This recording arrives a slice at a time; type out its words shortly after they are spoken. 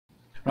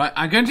Right,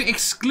 I'm going to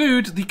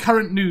exclude the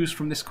current news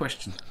from this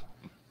question.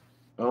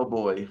 Oh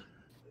boy.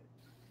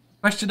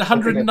 Question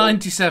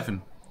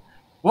 197.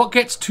 What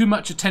gets too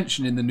much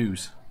attention in the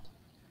news?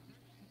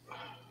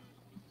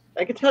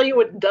 I can tell you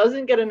what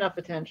doesn't get enough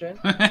attention.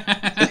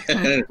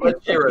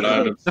 Let's hear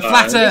it. The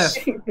flat Earth.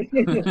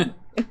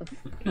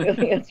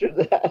 The answer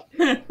to that.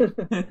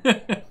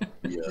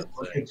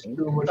 It's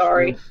too much.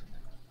 Sorry.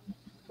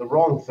 The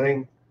wrong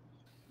thing.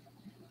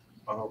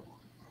 Oh.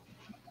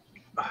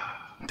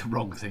 The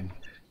wrong thing.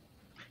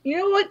 You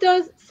know what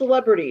does?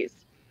 Celebrities.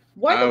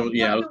 Why the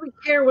fuck do we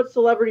care what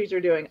celebrities are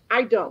doing?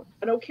 I don't.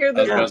 I don't care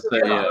the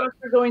restaurants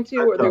they're going to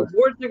or the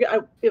awards they're going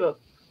to. I give a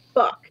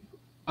fuck.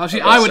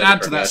 Actually, I would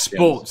add to that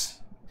sports.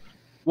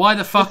 Why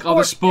the fuck are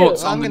the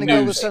sports on the news? I'm going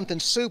to go with something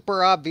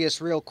super obvious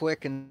real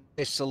quick, and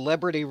a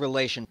celebrity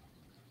relation.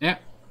 Yeah.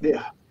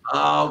 Yeah.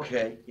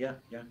 Okay. Yeah.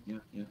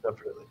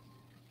 Definitely.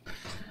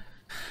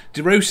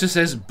 DeRosa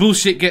says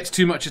bullshit gets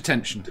too much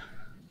attention.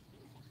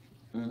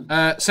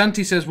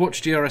 Santi says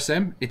watch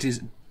GRSM. It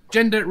is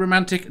gender,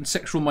 romantic, and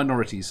sexual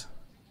minorities.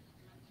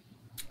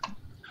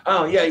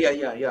 Oh yeah.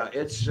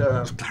 It's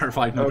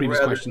clarified in the previous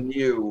question.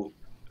 New,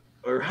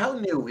 or how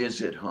new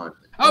is it, hon?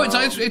 Oh,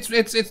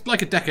 it's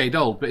like a decade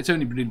old, but it's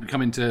only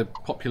become into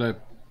popular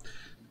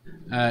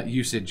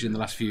usage in the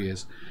last few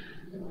years.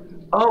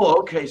 Oh,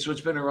 okay. So it's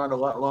been around a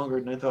lot longer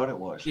than I thought it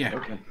was. Yeah.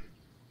 Okay.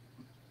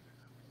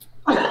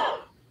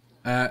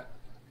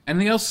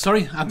 Anything else?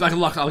 Sorry, I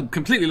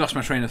completely lost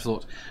my train of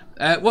thought.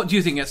 What do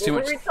you think gets too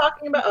much? What were we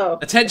talking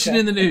about? Attention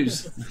in the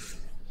news.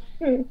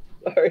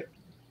 Sorry.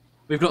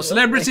 We've got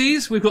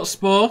celebrities. We've got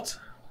sport.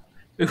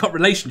 We've got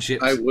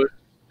relationships.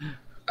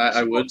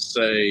 I would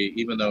say,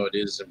 even though it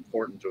is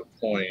important to a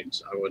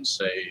point, I would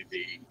say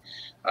the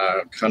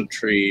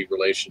country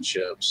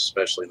relationships,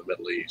 especially in the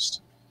Middle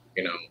East,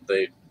 you know,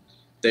 they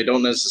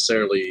don't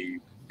necessarily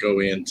go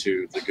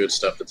into the good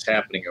stuff that's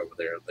happening over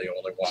there. They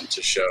only want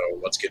to show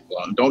what's getting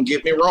blown. Don't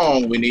get me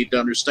wrong. We need to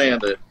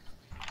understand that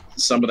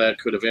some of that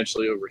could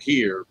eventually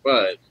overhear,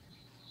 but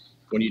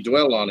when you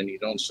dwell on it and you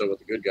don't show what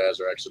the good guys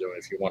are actually doing,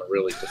 if you want to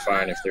really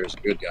define if there's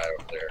a good guy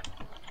over there,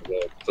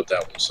 we'll put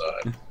that one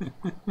aside.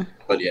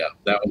 But yeah,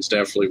 that one's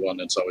definitely one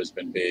that's always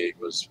been big,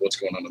 was what's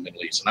going on in the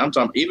Middle East. And I'm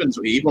talking even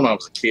when I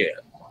was a kid,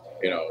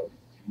 you know,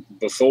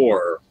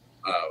 before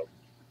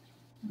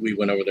we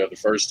went over there the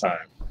first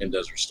time in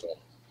Desert Storm,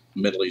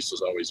 the Middle East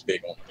was always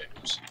big on the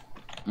news.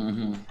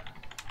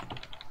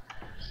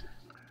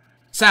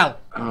 Sal.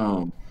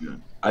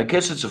 I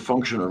guess it's a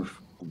function of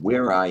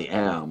where I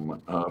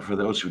am. For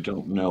those who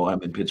don't know,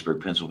 I'm in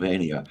Pittsburgh,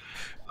 Pennsylvania,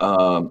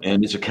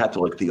 and it's a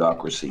Catholic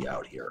theocracy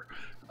out here.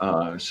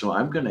 So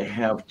I'm going to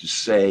have to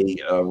say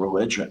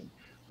religion,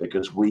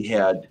 because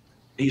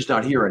he's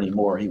not here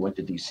anymore. He went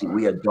to D.C.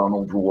 We had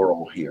Donald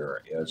Worrell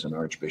here as an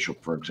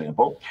archbishop, for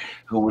example,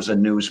 who was a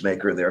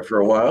newsmaker there for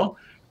a while.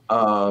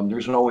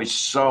 There's always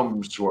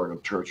some sort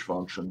of church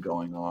function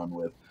going on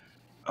with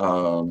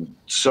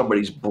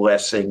somebody's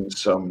blessing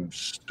some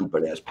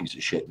stupid ass piece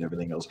of shit and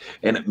everything else,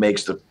 and it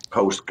makes the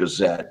Post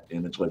Gazette,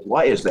 and it's like,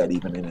 why is that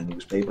even in a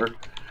newspaper?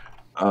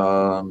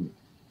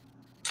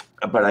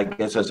 But I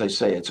guess, as I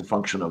say, it's a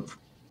function of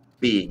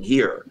being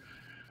here.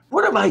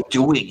 What am I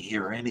doing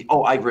here, Andy?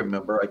 Oh, I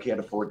remember. I can't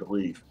afford to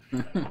leave.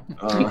 I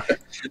remember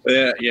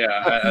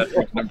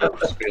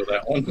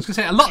that one. I was going to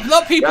say, a lot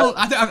of people,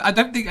 I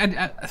don't think,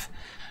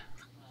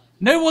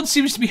 no one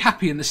seems to be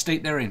happy in the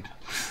state they're in.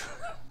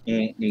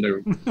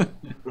 No.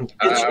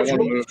 It's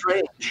really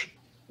strange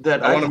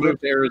that I want to move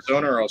to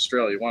Arizona or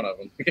Australia, one of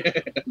them.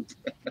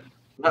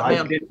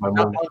 Not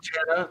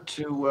Montana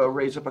to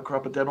raise up a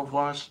crop of dental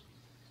floss?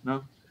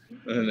 No?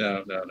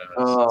 No.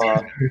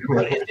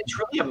 It's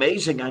really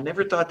amazing. I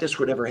never thought this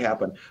would ever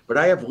happen, but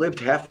I have lived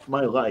half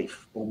my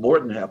life, or more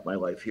than half my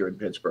life, here in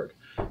Pittsburgh.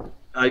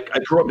 I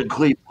grew up in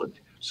Cleveland,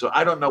 so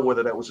I don't know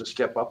whether that was a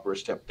step up or a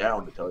step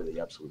down, to tell you the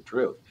absolute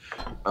truth.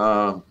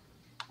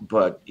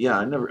 But yeah,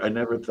 I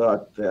never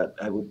thought that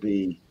I would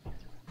be,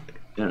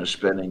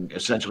 spending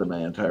essentially my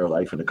entire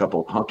life in a couple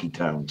of hunky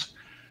towns.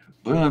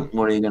 But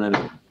what are you gonna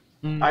do?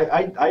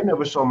 I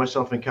never saw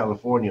myself in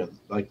California,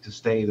 like, to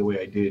stay the way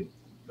I did.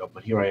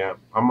 But here I am.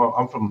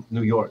 I'm from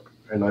New York,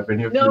 and I've been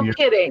here. No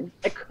kidding.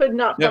 I could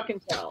not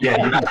fucking tell.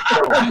 Yeah,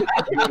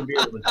 you wouldn't be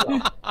able to tell.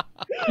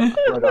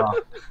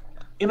 But,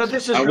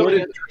 this is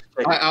really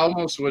interesting. I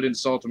almost would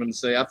insult him and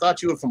say, "I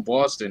thought you were from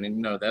Boston,"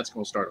 and that's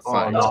going to start a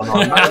fight. No,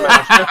 I'm not an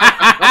asshole.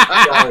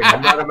 Sorry,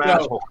 I'm not an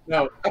asshole.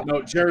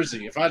 No,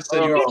 Jersey. If I'd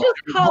said you were,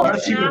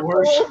 that's even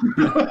worse.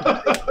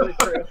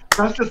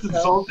 That's just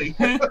insulting.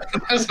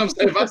 That's what I'm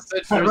saying. If I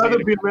said Jersey, I'd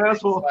rather be an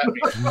asshole.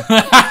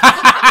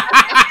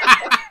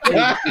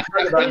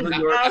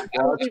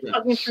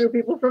 Talking true,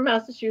 people from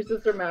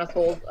Massachusetts are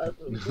massholes.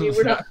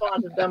 We're not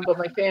fond of them, but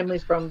my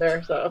family's from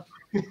there, so.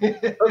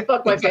 Or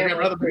fuck my family. I'd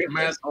rather be a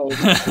masshole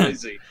than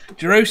crazy.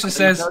 Jerosa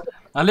says,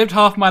 I lived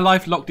half my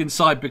life locked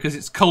inside because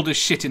it's cold as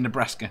shit in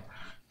Nebraska.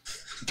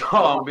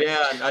 Oh,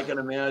 man, I can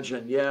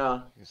imagine,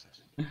 yeah.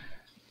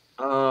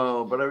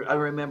 Oh, but I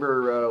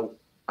remember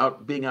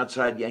being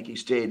outside Yankee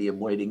Stadium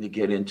waiting to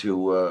get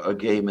into a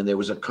game, and there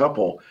was a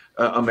couple,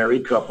 a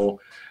married couple.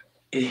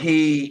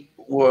 He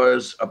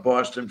was a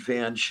Boston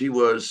fan. She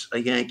was a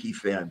Yankee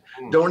fan.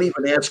 Don't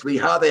even ask me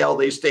how the hell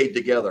they stayed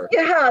together.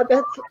 Yeah,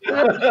 that's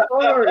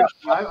hard.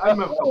 I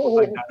remember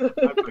like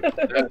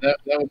that.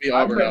 That would be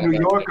I Auburn. met New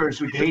Yorkers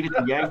who hated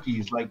the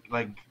Yankees. Like,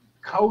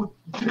 how?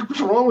 What's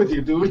wrong with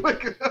you, dude?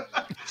 Like,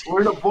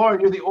 we're in a bar.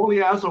 And you're the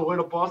only asshole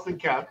wearing a Boston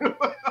cap.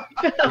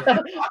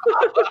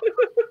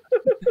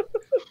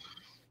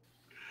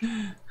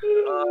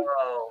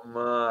 Oh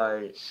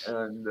my!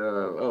 And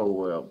oh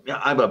well, yeah,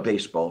 I'm a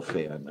baseball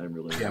fan. I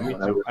really am.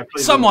 I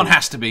Someone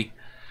has to be.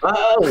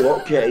 Oh,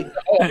 okay.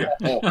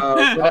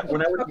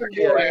 When I was a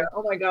kid,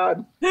 oh my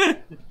god!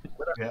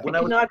 When I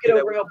was not get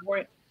over how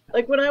boring.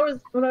 Like when I was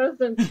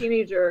a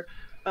teenager,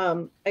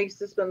 I used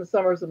to spend the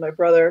summers with my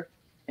brother,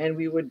 and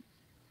we would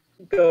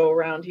go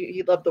around.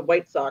 He loved the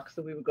White Sox,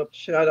 so we would go up to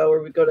Chicago,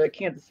 or we'd go to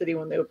Kansas City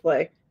when they would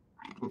play.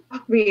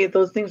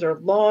 Those things are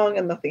long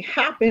and nothing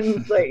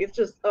happens. Like it's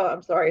just,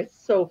 I'm sorry, it's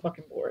so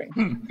fucking boring.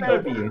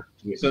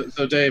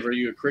 So Dave, are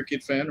you a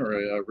cricket fan or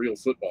a real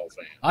football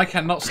fan? I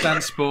cannot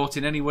stand sport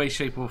in any way,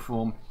 shape, or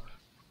form.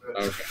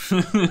 Okay.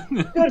 Good for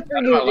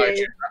you,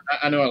 Dave.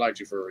 I know I liked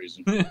you for a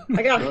reason.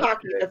 I got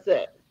hockey. That's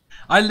it.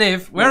 I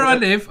live where I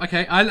live.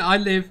 Okay, I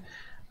live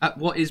at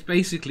what is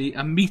basically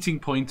a meeting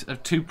point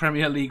of two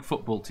Premier League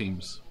football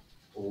teams.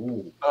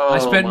 I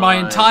spent my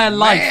entire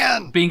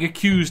life being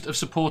accused of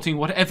supporting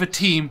whatever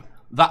team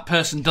that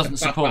person doesn't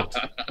support.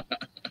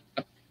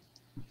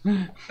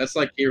 That's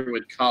like here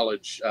with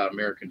college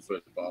American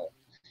football.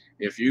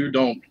 If you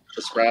don't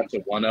subscribe to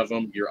one of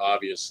them, you're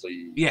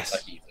obviously a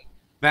heathen.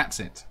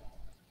 That's it.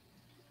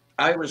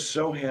 I was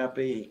so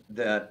happy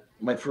that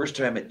my first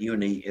time at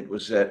uni, it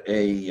was at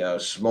a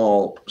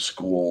small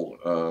school,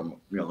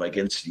 like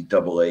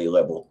NCAA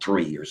level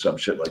 3 or some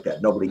shit like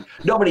that. Nobody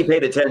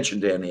paid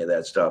attention to any of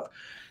that stuff.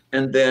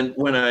 And then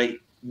when I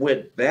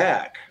went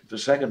back the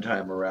second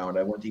time around,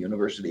 I went to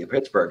University of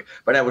Pittsburgh,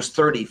 but I was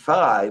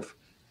 35,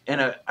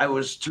 and I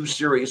was too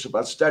serious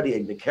about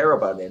studying to care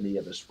about any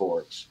of the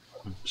sports.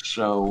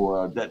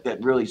 So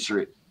that really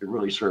served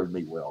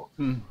me well.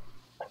 Don't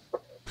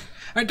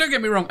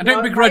get me wrong. I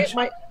don't begrudge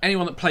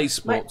anyone that plays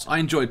sports. I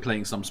enjoy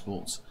playing some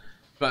sports,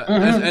 but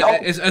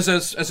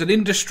as an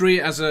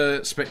industry, as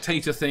a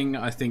spectator thing,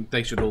 I think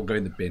they should all go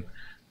in the bin.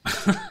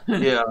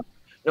 Yeah.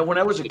 Now, when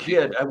I was a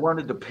kid, I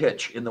wanted to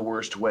pitch in the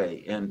worst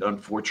way, and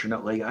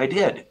unfortunately, I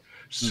did.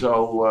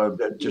 So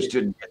that just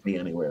didn't get me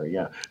anywhere.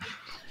 Yeah.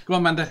 Go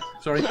on, Amanda.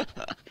 Sorry.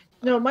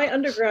 No, my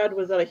undergrad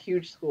was at a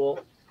huge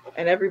school,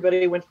 and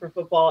everybody went for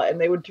football, and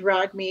they would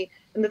drag me.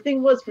 And the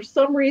thing was, for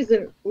some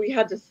reason, we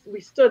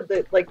stood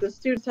the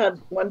students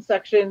had one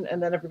section,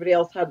 and then everybody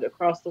else had it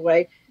across the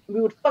way. And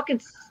we would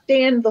fucking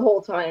stand the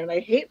whole time. And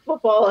I hate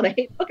football, and I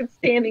hate fucking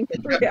standing for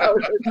 3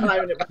 hours at a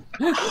time. And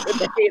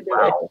I hated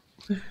it.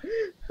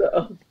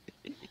 So,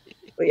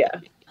 but yeah,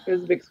 it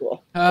was a big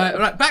school.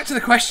 Right, back to the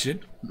question.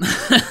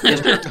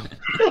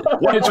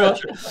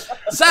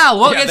 Sal,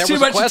 what gets too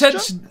much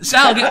attention?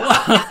 Sal,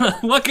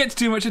 what gets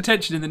too much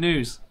attention in the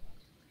news?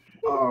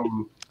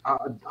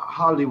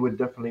 Hollywood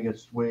definitely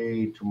gets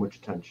way too much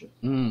attention.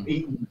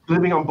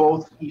 Living on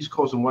both East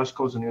Coast and West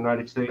Coast in the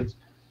United States,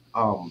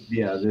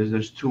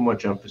 there's too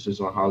much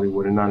emphasis on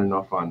Hollywood and not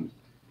enough on,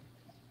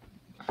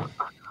 I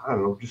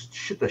don't know, just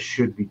shit that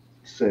should be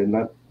said,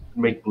 not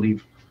make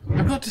believe.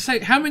 I've got to say,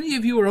 how many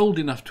of you are old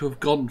enough to have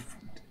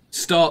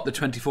start the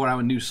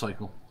 24-hour news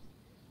cycle?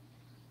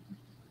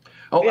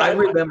 Oh, yeah, I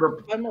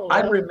remember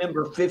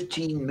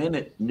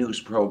 15-minute news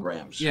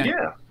programs.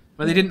 Yeah.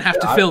 But they didn't have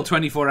to fill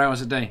 24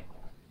 hours a day.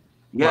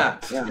 Yeah.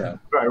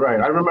 Right.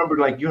 I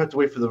remember, you had to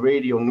wait for the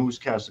radio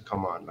newscast to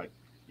come on. I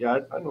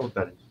know what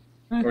that is.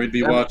 Or you'd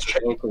be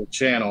watching a local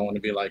channel and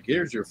it'd be like,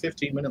 here's your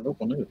 15-minute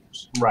local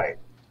news. Right.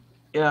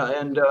 Yeah,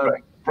 and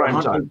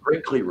Huntley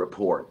Brinkley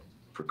report,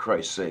 for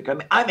Christ's sake. I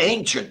mean, I'm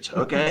ancient,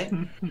 okay?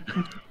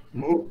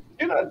 You're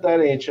not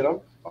that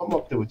ancient. I'm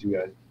up there with you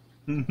guys.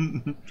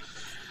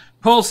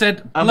 Paul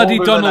said, bloody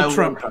Donald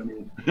Trump.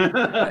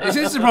 This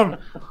is the problem.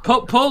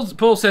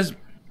 Paul says,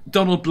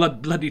 Donald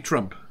bloody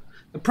Trump.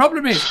 The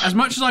problem is, as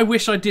much as I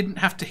wish I didn't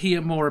have to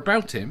hear more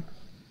about him,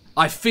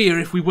 I fear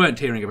if we weren't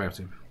hearing about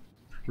him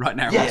right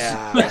now.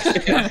 Yes.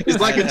 Yeah. He's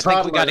like a toddler.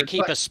 I think we got to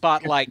keep a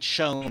spotlight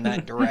shown in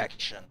that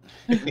direction.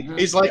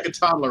 He's like a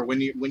toddler.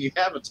 When you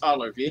have a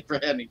toddler, if you ever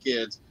had any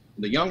kids,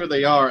 the younger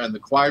they are and the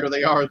quieter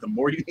they are, the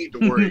more you need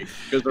to worry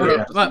because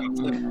they're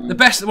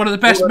one of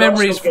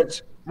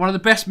the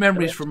best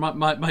memories from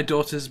my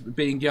daughter's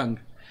being young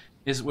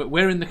is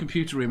we're in the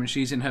computer room and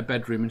she's in her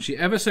bedroom and she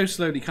ever so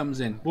slowly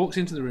comes in, walks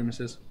into the room and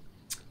says,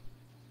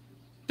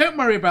 "Don't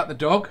worry about the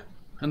dog,"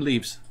 and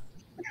leaves.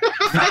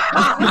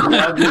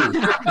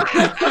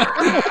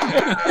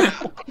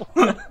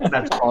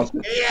 That's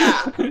awesome.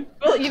 Yeah.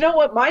 Well, you know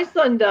what my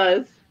son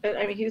does?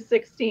 I mean, he's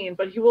 16,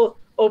 but he will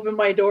open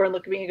my door and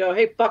look at me and go,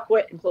 "Hey,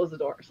 fuckwit," and close the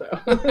door. So.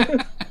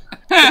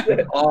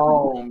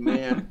 Oh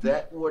man,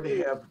 that would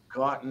have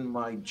gotten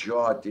my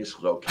jaw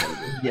dislocated.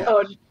 Yeah.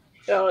 Oh,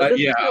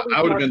 Yeah,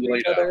 I would have been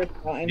laid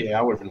out. Yeah,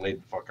 I would have been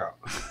laid the fuck out.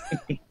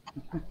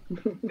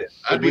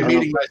 I'd be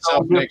meeting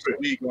myself next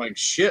week going,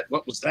 shit,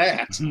 what was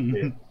that?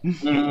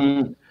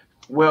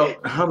 Well,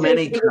 how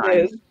many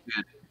times did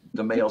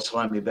the male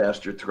slimy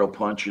bastard throw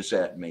punches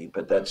at me?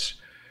 But that's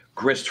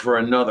grist for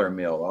another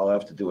mill. I'll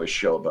have to do a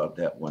show about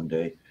that one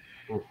day.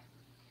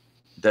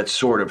 That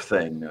sort of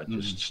thing, not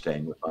just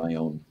staying with my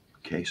own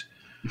case.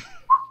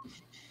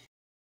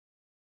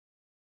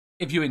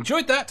 If you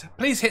enjoyed that,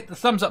 please hit the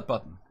thumbs up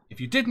button. If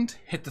you didn't,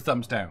 hit the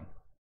thumbs down.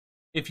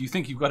 If you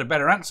think you've got a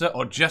better answer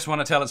or just want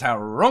to tell us how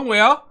wrong we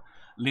are,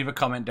 leave a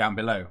comment down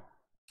below.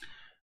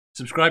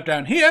 Subscribe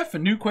down here for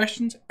new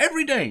questions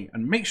every day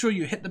and make sure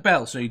you hit the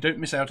bell so you don't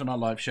miss out on our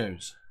live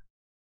shows.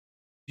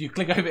 If you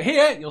click over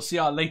here, you'll see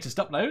our latest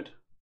upload.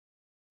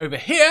 Over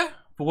here,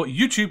 for what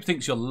YouTube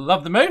thinks you'll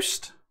love the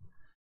most.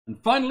 And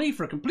finally,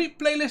 for a complete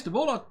playlist of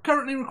all our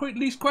currently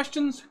released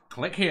questions,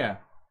 click here.